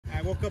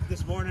I woke up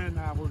this morning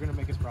and we're gonna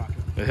make a sprocket.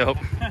 Yep.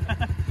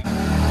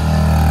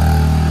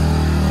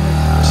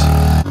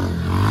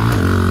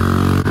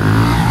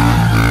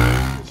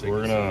 So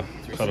we're gonna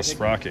cut a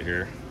sprocket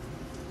here.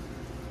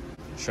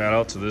 Shout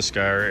out to this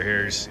guy right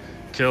here. He's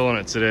killing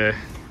it today.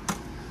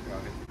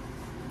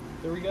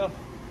 There we go.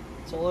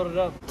 It's all loaded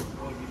up.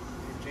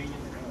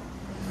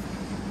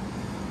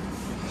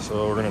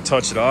 So we're gonna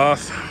touch it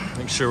off.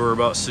 Make sure we're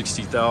about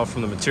 60 thou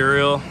from the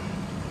material.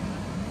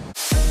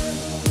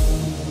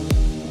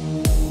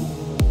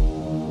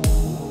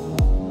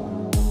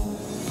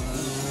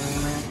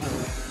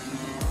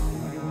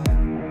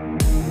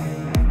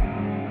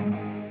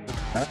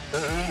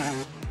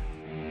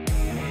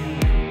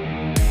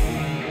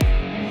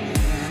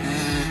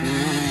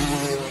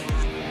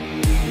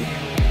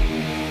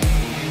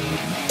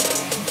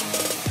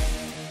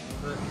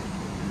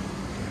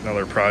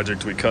 Another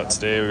project we cut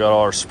today. We got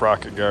all our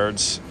sprocket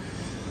guards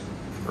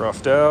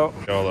roughed out.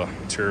 Got all the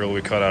material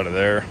we cut out of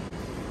there.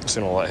 Just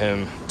gonna let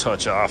him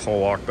touch off. I'll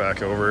walk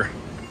back over.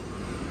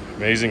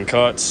 Amazing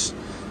cuts.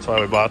 That's why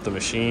we bought the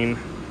machine.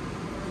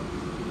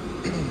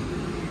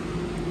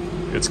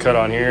 Gets cut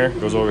on here,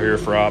 goes over here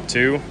for op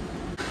 2.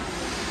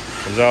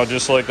 Comes out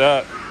just like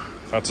that.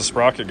 That's a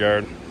sprocket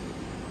guard.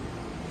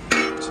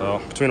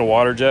 So between a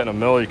water jet and a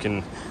mill, you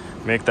can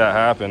make that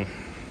happen.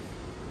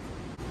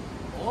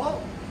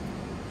 Whoa.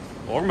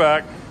 Welcome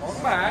back.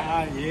 Welcome back.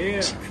 Ah,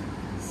 yeah.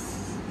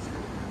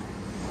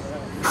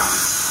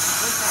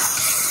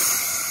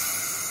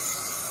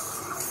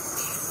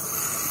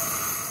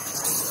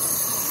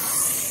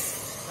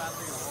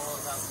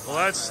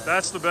 Well,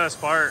 that's the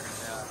best part.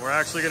 We're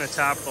actually gonna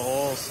tap the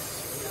holes.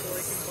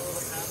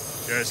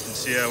 You guys can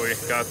see how we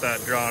got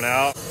that drawn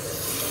out.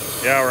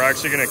 Yeah, we're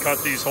actually gonna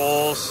cut these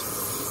holes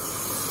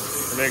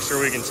to make sure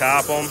we can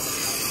tap them.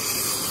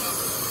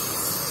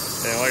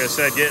 And like I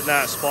said, getting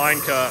that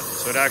spline cut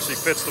so it actually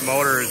fits the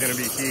motor is gonna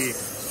be key.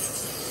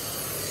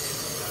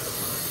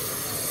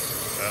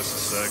 That's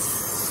sick.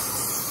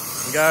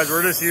 And guys,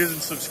 we're just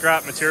using some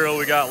scrap material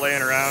we got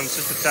laying around. It's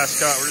just a test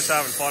cut. We're just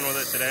having fun with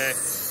it today.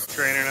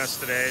 Training us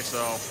today,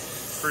 so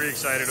pretty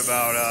excited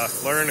about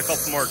learning a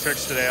couple more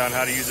tricks today on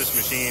how to use this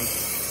machine.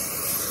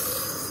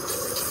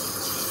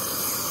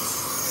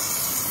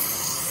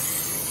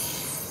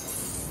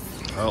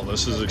 Well,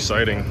 this is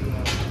exciting.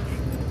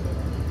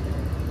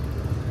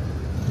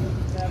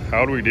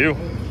 How do we do?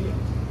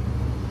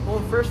 Well,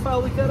 the first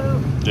file we cut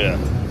out? Yeah.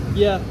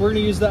 Yeah, we're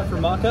gonna use that for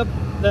mock-up.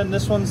 Then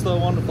this one's the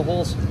one with the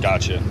holes.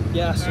 Gotcha.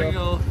 Yeah, There we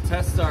so. go.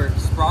 Test our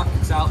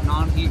sprockets out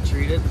non-heat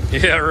treated.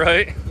 Yeah,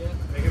 right? Yeah,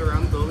 make it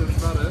around the building,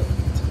 that's about it.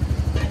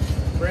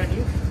 Brand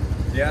new.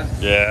 Yeah.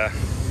 Yeah.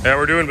 Yeah,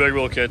 we're doing big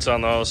wheel kits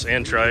on those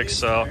and trikes,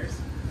 so.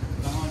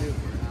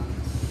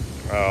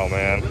 Oh,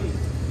 man.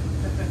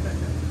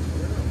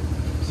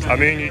 I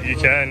mean, you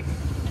can.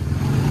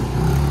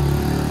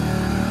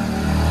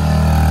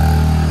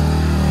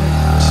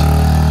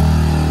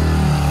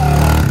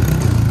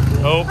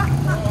 Oh.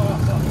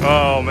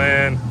 Oh,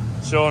 man.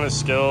 Showing his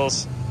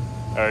skills.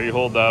 All right, you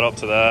hold that up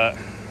to that.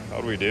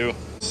 How do we do?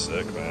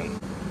 Sick, man.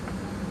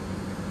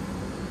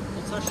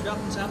 We'll touch it up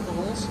and tap the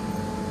holes.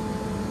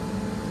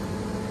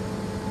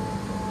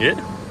 Yeah.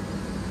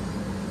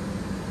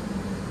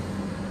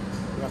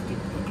 You have to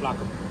clock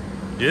them.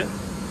 Yeah.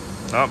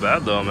 Not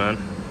bad, though, man.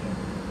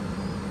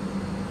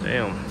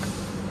 Damn.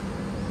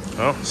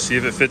 Well, see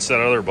if it fits that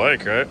other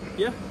bike, right?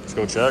 Yeah. Let's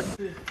go check.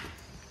 These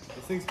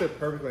things fit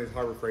perfectly as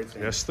Harbor Freight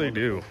stands. Yes, they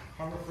do.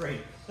 Harbor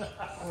Freight.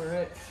 All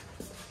right.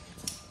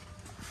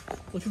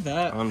 Look at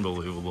that.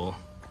 Unbelievable.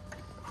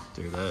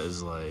 Dude, that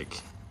is like...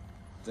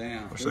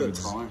 Damn.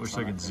 Wish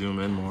I could zoom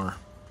in more.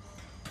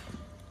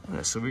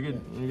 Yeah, so we get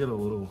a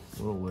little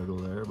wiggle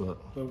there, but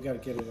But we gotta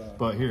get it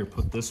but here,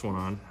 put this one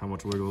on. How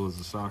much wiggle does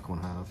the stock one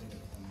have?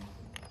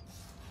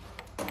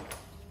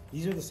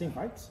 These are the same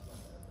heights?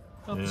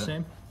 About Yeah. the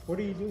same. What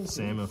are you doing?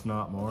 Same, if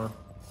not more.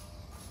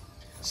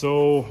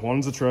 So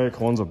one's a trike,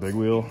 one's a big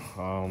wheel.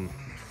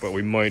 But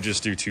we might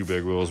just do 2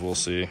 big wheels. We'll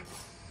see.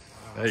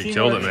 Hey, you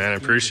killed it, man. I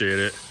appreciate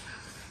it.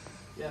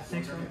 Yeah,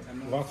 thanks, man.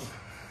 You're welcome.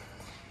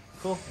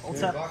 Cool.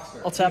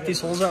 I'll tap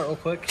these holes out real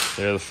quick.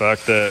 Yeah, the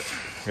fact that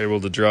we're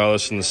able to draw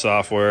this in the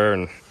software,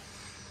 and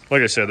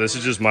like I said, this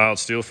is just mild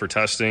steel for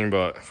testing,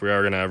 but if we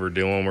are gonna ever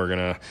do them, we're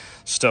gonna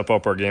step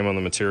up our game on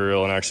the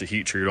material and actually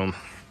heat treat them.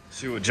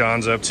 See what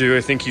John's up to.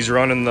 I think he's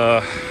running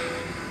the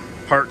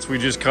parts we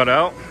just cut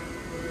out.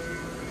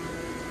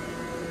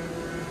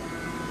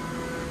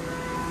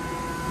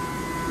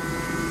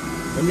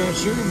 I'm not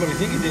sure, but I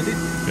think it did it.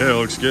 Yeah, it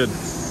looks good.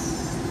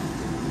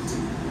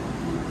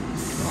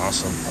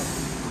 Awesome.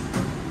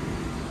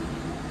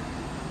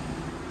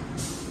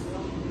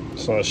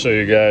 So I'll show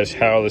you guys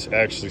how this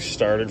actually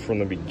started from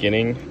the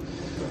beginning.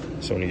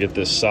 So when you get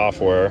this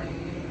software,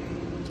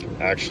 you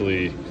can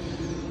actually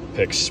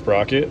pick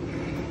Sprocket,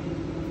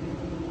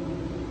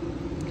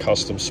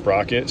 custom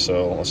Sprocket.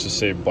 So let's just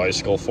say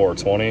Bicycle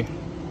 420.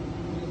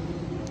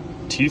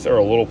 Teeth are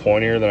a little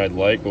pointier than I'd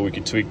like, but we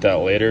could tweak that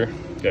later.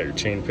 Got your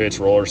chain pitch,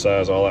 roller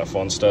size, all that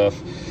fun stuff.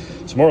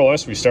 So more or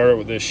less we started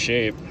with this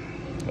shape,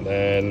 And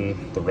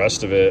then the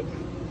rest of it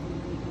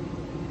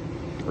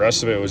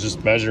was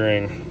just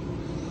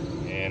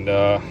measuring, and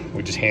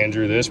we just hand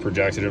drew this,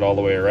 projected it all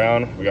the way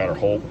around. We got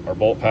our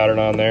bolt pattern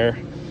on there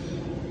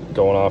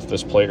going off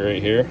this plate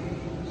right here.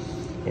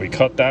 We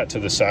cut that to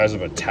the size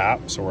of a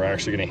tap, so we're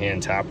actually going to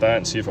hand tap that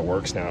and see if it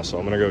works now. So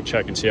I'm going to go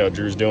check and see how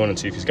Drew's doing and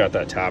see if he's got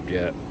that tapped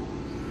yet.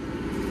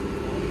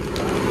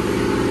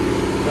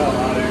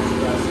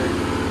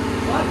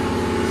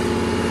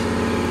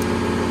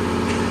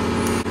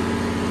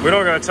 We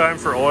don't got time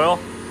for oil.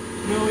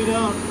 No, we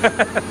don't.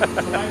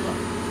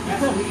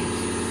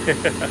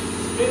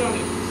 Spit on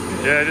it.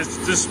 Yeah,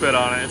 just spit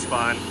on it. It's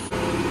fine.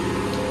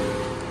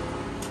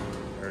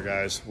 All right,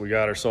 guys, we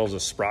got ourselves a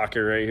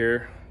Sprocket right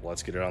here.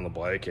 Let's get it on the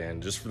bike,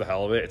 and just for the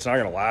hell of it, it's not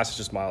gonna last. It's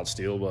just mild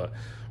steel, but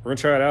we're gonna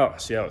try it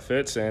out, see how it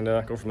fits, and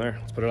go from there.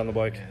 Let's put it on the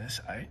bike.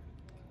 Yes, I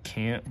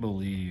can't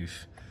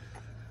believe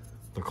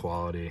the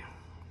quality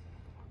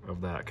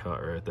of that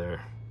cut right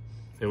there.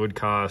 It would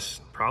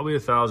cost probably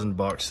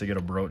 $1,000 to get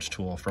a broach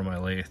tool from my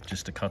lathe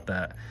just to cut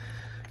that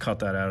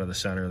out of the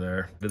center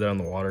there. Did that on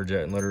the water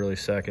jet in literally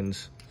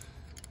seconds.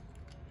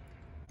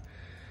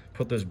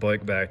 Put this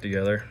bike back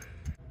together.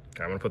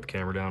 Okay, I'm gonna put the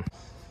camera down.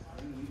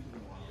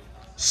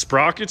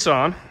 Sprockets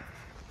on.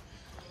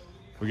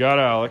 We got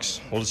Alex.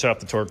 We'll just have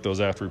to torque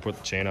those after we put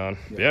the chain on.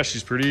 But yeah,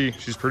 she's pretty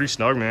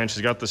snug, man.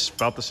 She's got this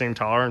about the same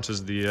tolerance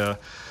as the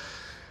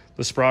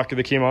sprocket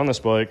that came on this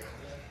bike.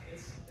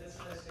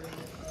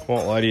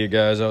 Won't lie to you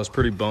guys, I was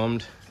pretty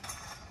bummed.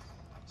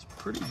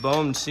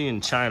 Seeing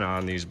China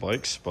on these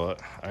bikes, but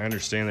I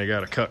understand they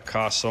got to cut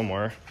costs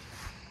somewhere.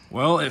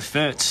 Well, it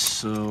fits,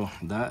 so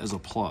that is a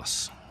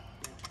plus.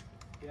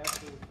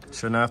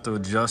 Shouldn't have to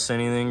adjust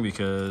anything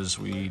because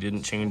we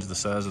didn't change the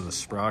size of the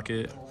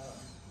sprocket.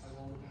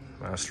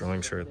 Master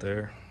links right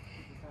there.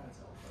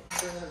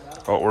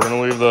 Oh, we're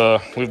gonna leave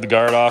the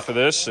guard off of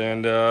this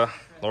and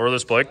lower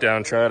this bike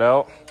down, try it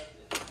out.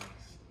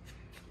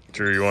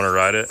 Drew, you want to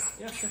ride it?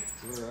 Yeah, sure.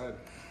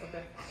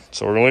 Okay.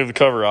 So we're gonna leave the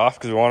cover off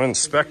because we want to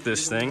inspect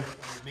this thing.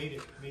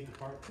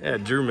 Yeah,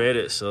 Drew made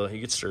it, so he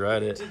gets to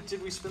ride it.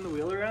 Did we spin the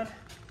wheel around?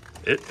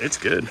 It's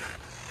good.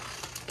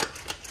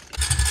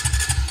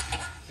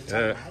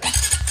 Yeah.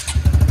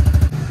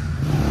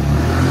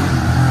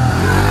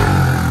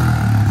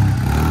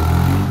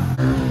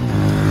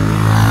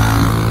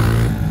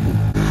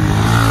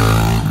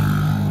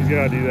 He's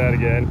gonna do that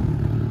again.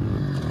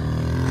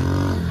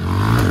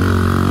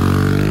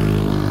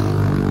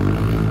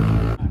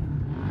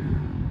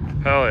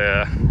 Hell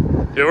yeah.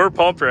 Yeah, we're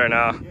pumped right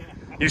now.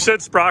 You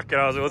said sprocket.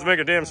 I was like, let's make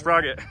a damn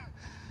sprocket.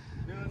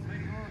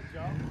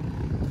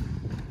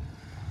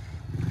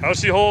 How's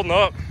she holding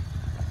up?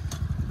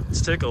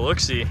 Let's take a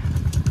look-see.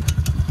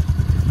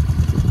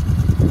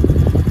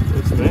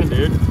 Looks mint,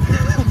 dude.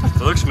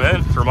 It looks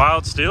mint. For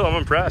mild steel, I'm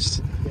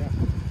impressed. Yeah.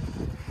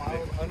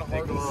 Mild,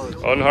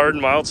 unhardened.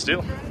 Unhardened mild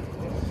steel.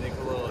 Make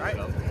a little Right.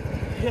 jump.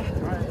 Yeah.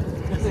 All right.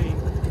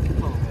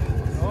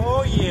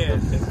 Oh,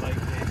 yes.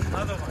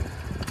 Another one.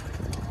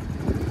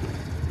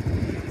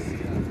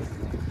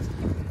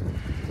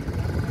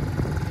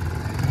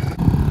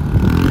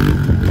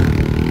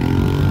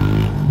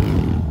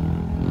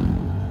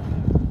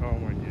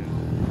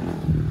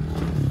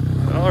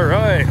 All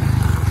right.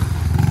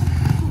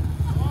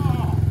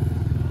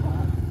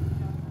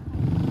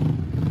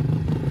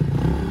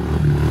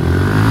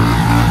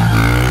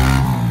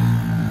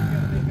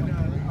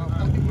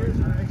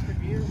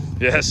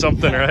 Yeah,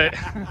 something, right?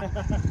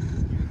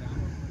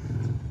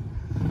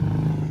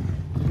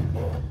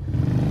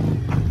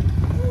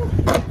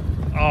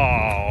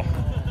 Oh.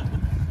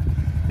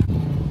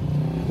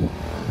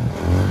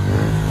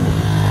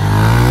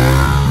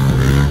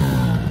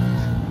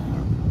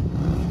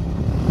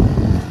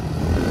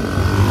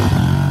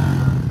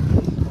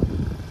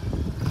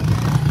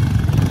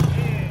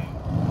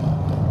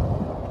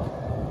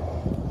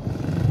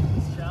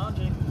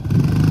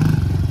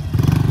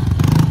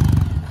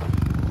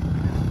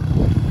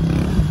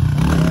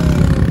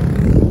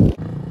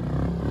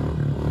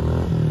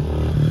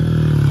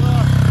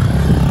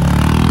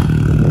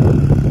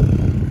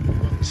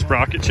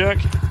 Sprocket check.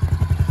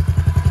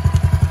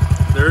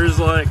 There's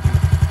like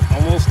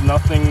almost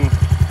nothing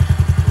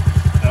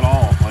at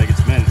all. Like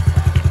it's mint.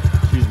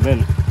 She's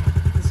mint.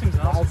 This thing's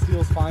Mild awesome.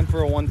 steel's fine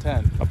for a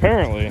 110.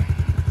 Apparently.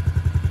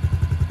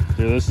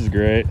 Dude, this is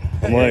great.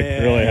 I'm like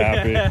really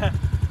happy. Right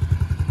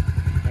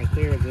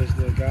there's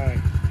the guy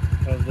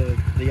of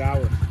the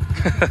hour.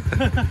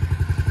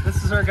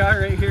 This is our guy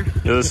right here.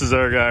 Yeah, this is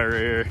our guy right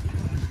here.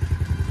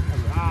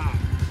 Hurrah.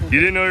 You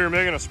didn't know you were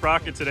making a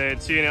sprocket today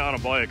and seeing it on a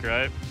bike,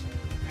 right?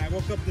 I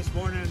woke up this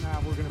morning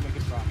and we're going to make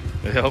it profit.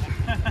 Yep. Now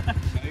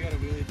you gotta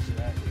wheel it to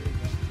that.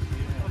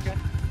 Okay.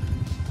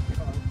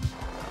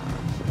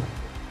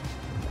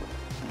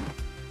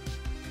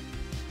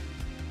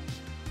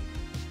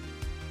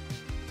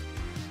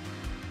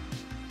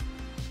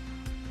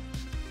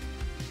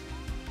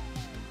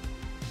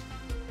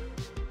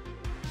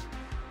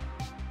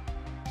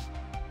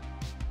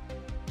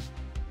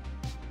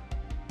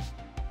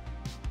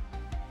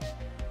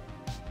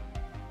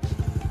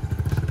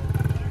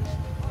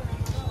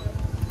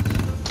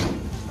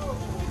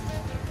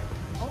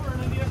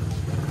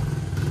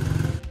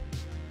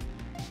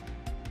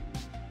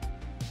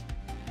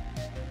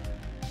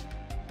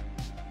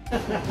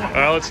 All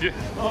right, let's get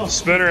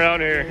spin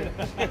around here.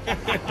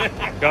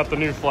 Got the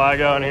new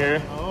flag out here,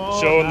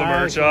 showing the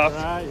merch off.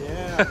 Right,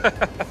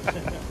 yeah.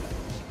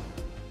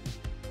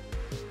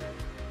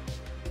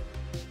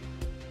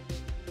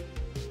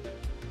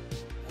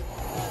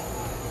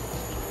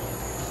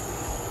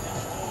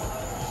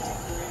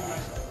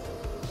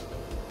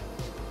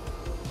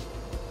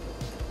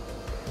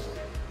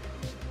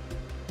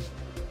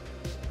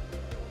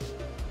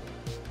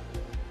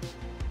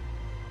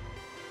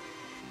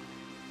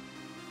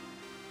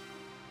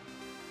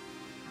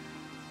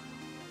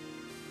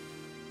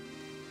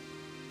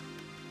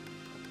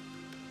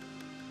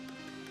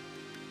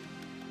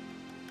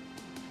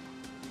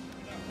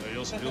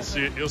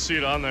 You'll see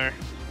it on there.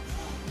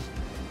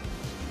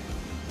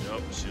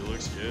 Yep, she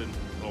looks good.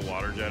 A little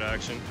water jet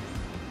action.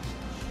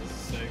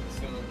 Sick.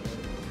 So,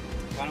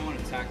 I kind of want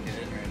to tack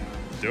it in right now.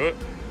 Do it.